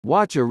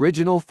Watch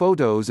original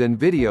photos and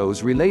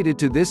videos related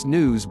to this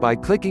news by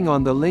clicking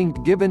on the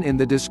link given in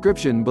the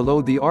description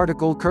below the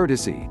article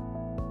courtesy.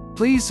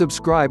 Please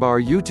subscribe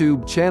our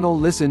YouTube channel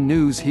Listen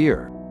News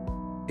here.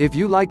 If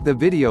you like the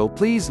video,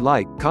 please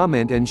like,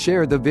 comment and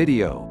share the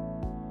video.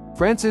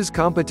 France's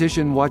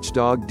competition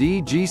watchdog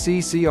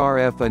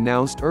DGCCRF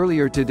announced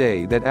earlier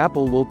today that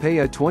Apple will pay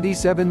a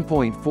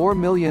 $27.4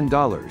 million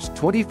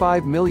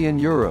 €25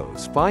 million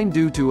fine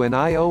due to an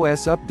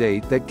iOS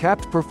update that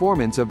capped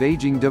performance of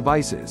aging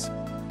devices.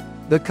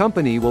 The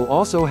company will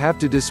also have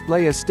to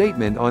display a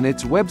statement on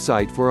its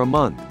website for a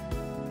month.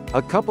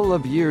 A couple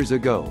of years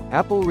ago,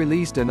 Apple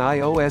released an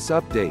iOS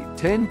update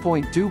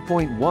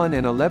 10.2.1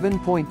 and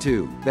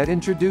 11.2 that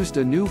introduced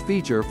a new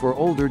feature for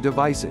older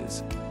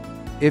devices.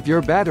 If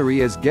your battery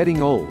is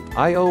getting old,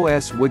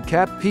 iOS would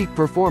cap peak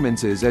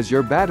performances as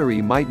your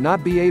battery might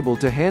not be able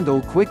to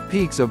handle quick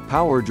peaks of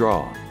power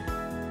draw.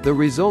 The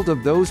result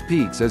of those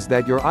peaks is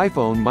that your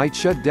iPhone might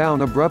shut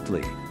down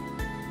abruptly.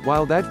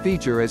 While that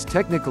feature is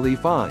technically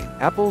fine,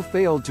 Apple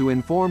failed to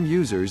inform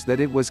users that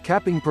it was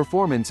capping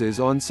performances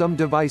on some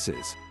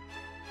devices.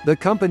 The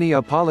company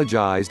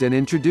apologized and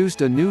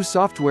introduced a new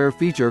software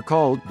feature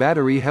called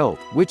Battery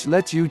Health, which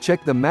lets you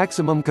check the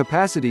maximum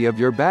capacity of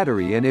your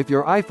battery and if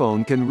your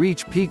iPhone can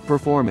reach peak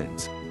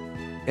performance.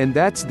 And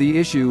that's the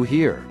issue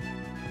here.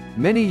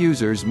 Many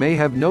users may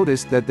have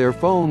noticed that their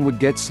phone would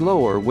get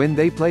slower when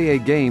they play a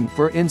game,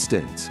 for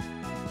instance.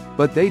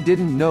 But they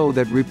didn't know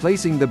that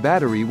replacing the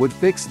battery would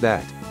fix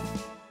that.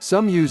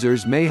 Some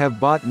users may have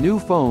bought new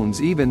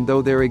phones even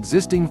though their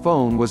existing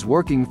phone was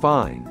working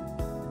fine.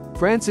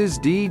 France's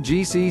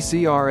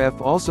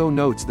DGCCRF also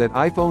notes that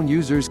iPhone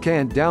users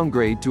can't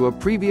downgrade to a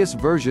previous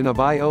version of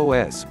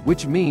iOS,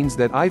 which means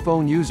that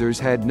iPhone users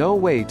had no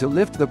way to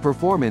lift the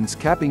performance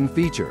capping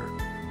feature.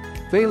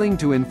 Failing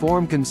to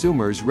inform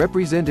consumers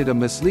represented a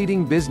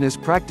misleading business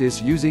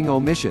practice using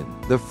omission,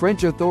 the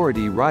French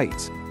authority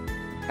writes.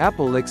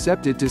 Apple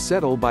accepted to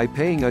settle by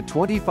paying a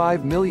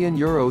 €25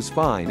 million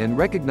fine and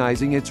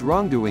recognizing its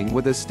wrongdoing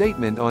with a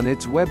statement on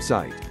its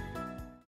website.